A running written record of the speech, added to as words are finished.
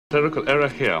Clerical error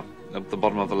here, at the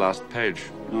bottom of the last page.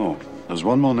 No, there's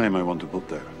one more name I want to put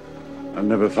there. I'll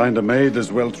never find a maid as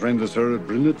well trained as her at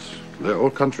Brillet. They're all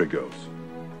country girls.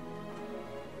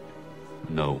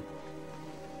 No.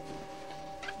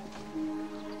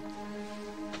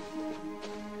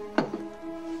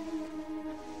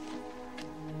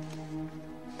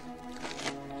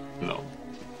 No.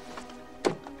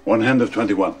 One hand of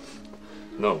 21.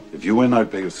 No. If you win, I'll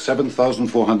pay you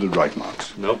 7,400 right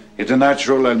marks. No.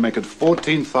 International, I'll make it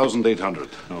 14,800.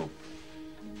 No.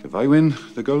 If I win,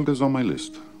 the girl goes on my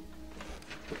list.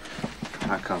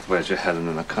 I can't wager Helen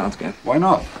in a card game. Why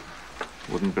not?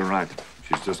 Wouldn't be right.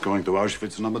 She's just going to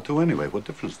Auschwitz #2 anyway. What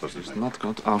difference does it She's make? not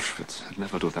going to Auschwitz. I'd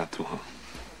never do that to her.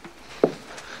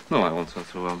 No, I want her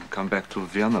to come back to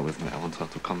Vienna with me. I want her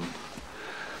to come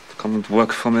and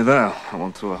work for me there. I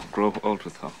want to grow old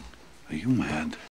with her. Are you mad?